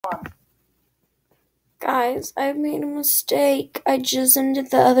Guys, I made a mistake. I just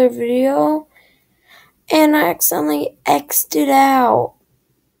ended the other video and I accidentally X'd it out.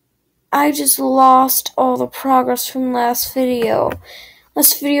 I just lost all the progress from last video.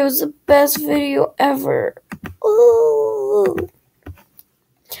 Last video was the best video ever. Ooh.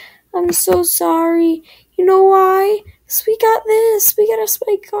 I'm so sorry. You know why? Because we got this. We got a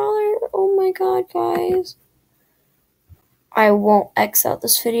spike collar. Oh my god, guys. I won't X out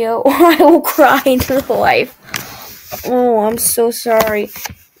this video or I will cry into the life. Oh, I'm so sorry.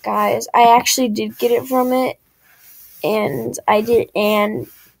 Guys, I actually did get it from it. And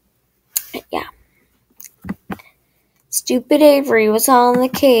yeah. Stupid Avery was on the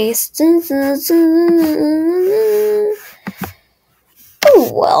case.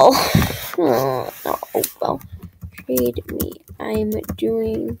 Oh, well. Oh, well. Trade me. I'm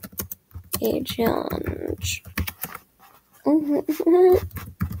doing a challenge. I'm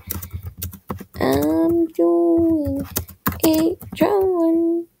doing a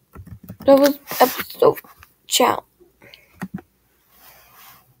challenge. That was episode challenge.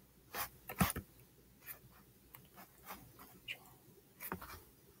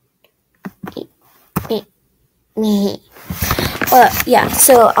 But yeah,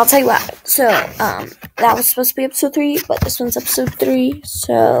 so I'll tell you what. So that was supposed to be episode 3, but this one's episode 3.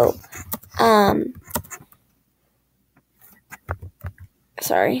 So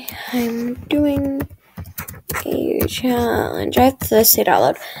sorry, I'm doing a challenge. I have to say it out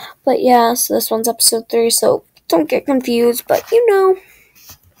loud. But yeah, so this one's episode 3. So don't get confused. But you know,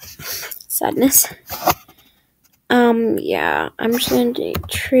 sadness. Yeah, I'm just going to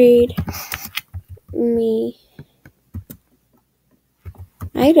trade me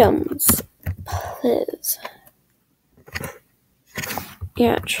items, please.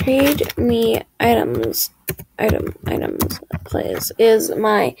 Yeah, trade me items, please, is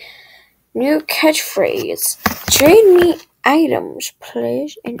my new catchphrase. Trade me items,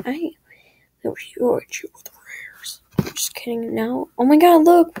 please, and I will reward you with rares. I'm just kidding now. Oh my god,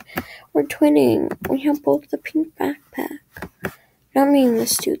 look, we're twinning. We have both the pink backpack. Not me and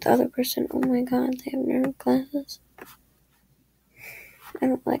this dude, the other person. Oh my god, they have nerd glasses. I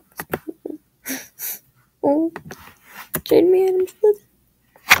don't like this. Oh, trade me items, please.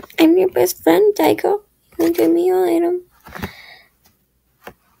 I'm your best friend, Tycho. You can give me your item.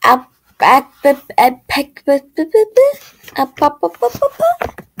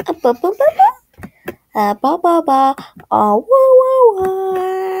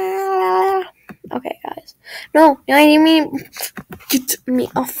 Okay, guys. No, I didn't mean get me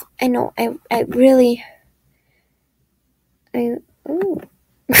off. I know. I really. Ooh.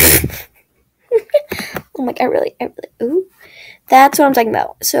 Oh my god, I really. Ooh. That's what I'm talking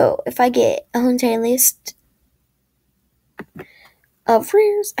about. So, if I get a whole entire list of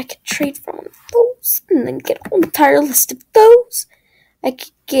rares, I could trade from those and then get a whole entire list of those. I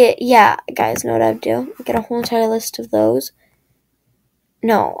could get, yeah, guys, know what I would do? Get a whole entire list of those.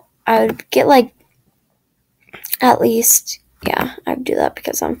 No, I would get like, at least, yeah, I would do that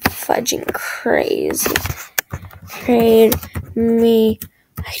because I'm fudging crazy. Trade me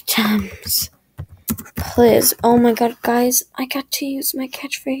items, please. Oh my god, guys, I got to use my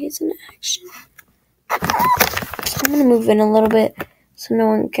catchphrase in action. I'm gonna move in a little bit so no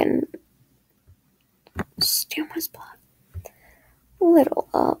one can steal my spot. A little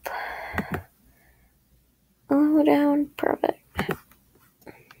up. A little down. Perfect.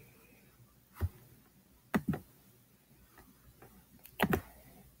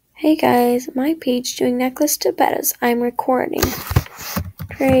 Hey guys, my page doing necklace to betas. I'm recording.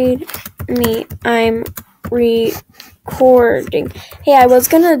 Trade me. I'm recording. Hey, I was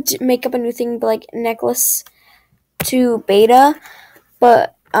gonna make up a new thing, like necklace to beta,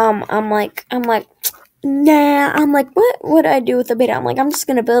 but I'm like, nah. I'm like, what would I do with the beta? I'm like, I'm just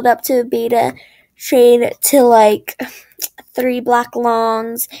gonna build up to beta, trade to like 3 black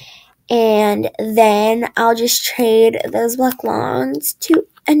longs, and then I'll just trade those black longs to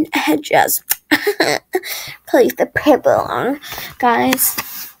an edges. Place the purple long, guys.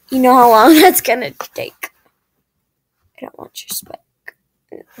 You know how long that's gonna take. I don't want your spike.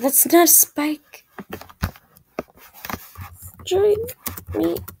 That's not a spike. Trade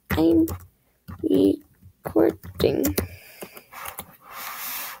me. I'm recording.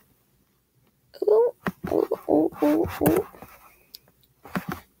 Oh.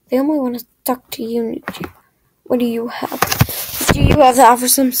 They only want to talk to you. What do you have? Do you have to offer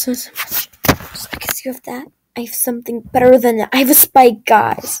so much? Just because you have that, I have something better than that. I have a spike,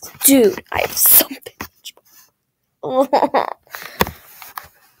 guys. Dude, I have something.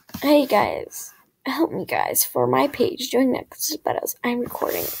 Hey, guys. Help me, guys, for my page doing that. I'm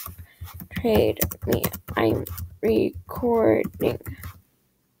recording. trade me. I'm recording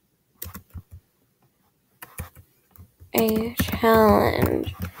a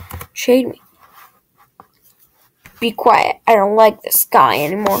challenge. Trade me. Be quiet. I don't like this guy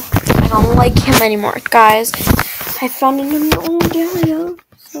anymore. I don't like him anymore. Guys, I found a new Dahlia.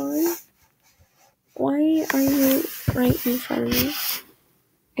 Sorry. Why are you right in front of me?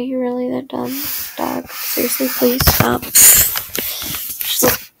 Are you really that dumb, dog? Seriously, please stop. She's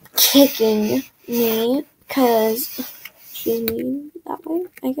like kicking me because she's mean that way,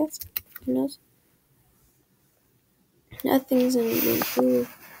 I guess. Who knows? Nothing's in the food.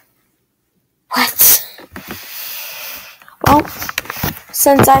 What? Well,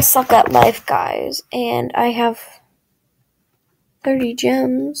 since I suck at life, guys, and I have 30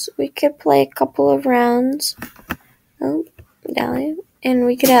 gems, we could play a couple of rounds. Oh, Dahlia. And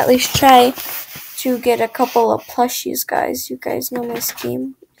we could at least try to get a couple of plushies, guys. You guys know my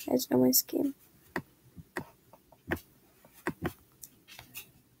scheme.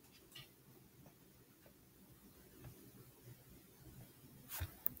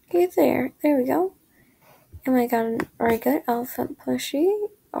 Okay, there we go. And I got a very good elephant plushie.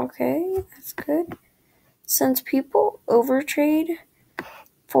 Okay, that's good. Since people overtrade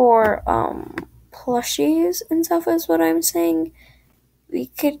for plushies and stuff is what I'm saying, we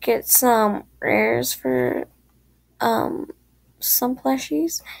could get some rares for some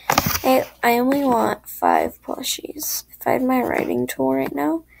plushies. I only want 5 plushies. If I had my writing tool right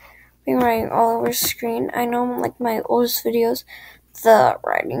now, I'd be writing all over screen. I know like my oldest videos, the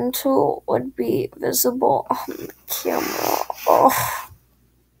writing tool would be visible on the camera.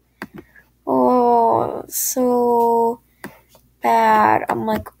 Oh, so bad. I'm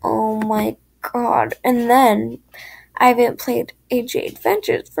like, oh my god. And then I haven't played AJ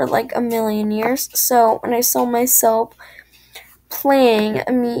Adventures for like a million years. So when I saw myself playing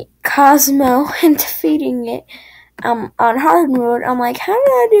Cosmo and defeating it on hard mode, I'm like, how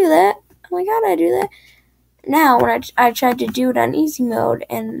did I do that? Now when I tried to do it on easy mode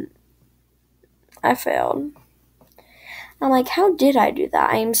and I failed. I'm like, how did I do that?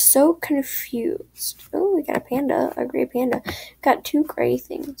 I am so confused. Oh, we got a panda, a gray panda. Got 2 gray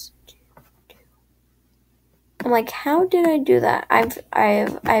things. I'm like, how did I do that?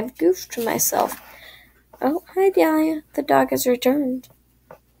 I've goofed myself. Oh, hi Dahlia. The dog has returned.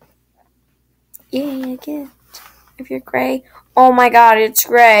 Yay, I get. If you're gray. Oh my god, it's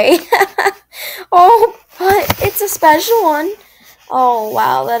gray. Oh, but it's a special one. Oh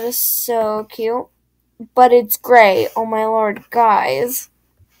wow, that is so cute. But it's gray. Oh my lord, guys.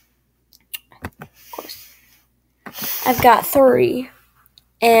 Of course. I've got 3.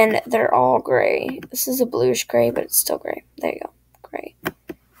 And they're all gray. This is a bluish gray, but it's still gray. There you go. Gray.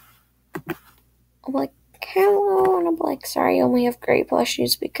 I'm like, hello. And I'm like, sorry, I only have gray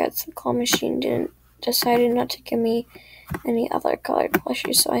plushies because the claw machine decided not to give me any other colored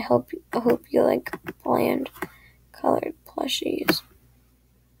plushies. So I hope you like bland colored plushies.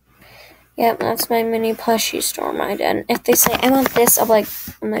 Yep, that's my mini plushie store, my den. If they say, I want this, I'm like,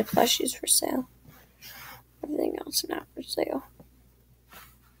 my plushies for sale. Everything else not for sale.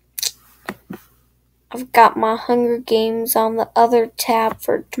 I've got my Hunger Games on the other tab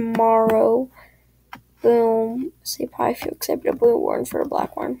for tomorrow. Boom. See, probably if you accept a blue one for a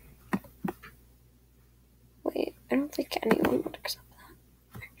black one. Wait, I don't think anyone would accept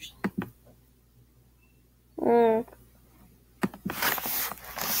that, actually.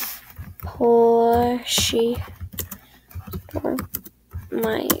 Plushie. Or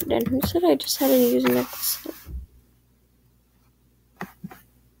my den. Who said I just had to use an episode?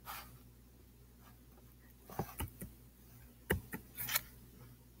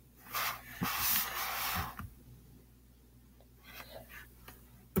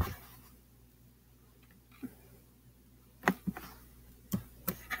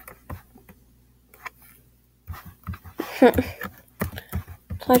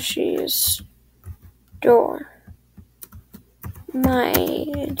 Plushies store. My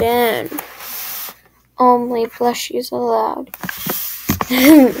den. Only plushies allowed.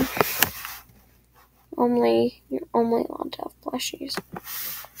 You're only allowed to have plushies.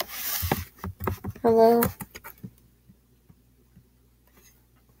 Hello?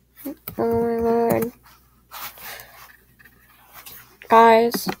 Oh my lord.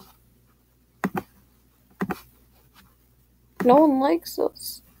 Guys. No one likes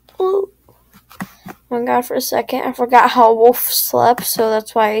us. Oh my god, for a second I forgot how a wolf slept, so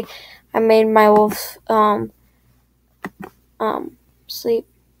that's why I made my wolf sleep.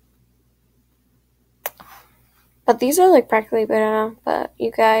 But these are like practically better now. But you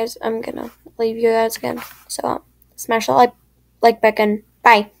guys, I'm gonna leave you guys again. So smash that like button.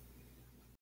 Bye.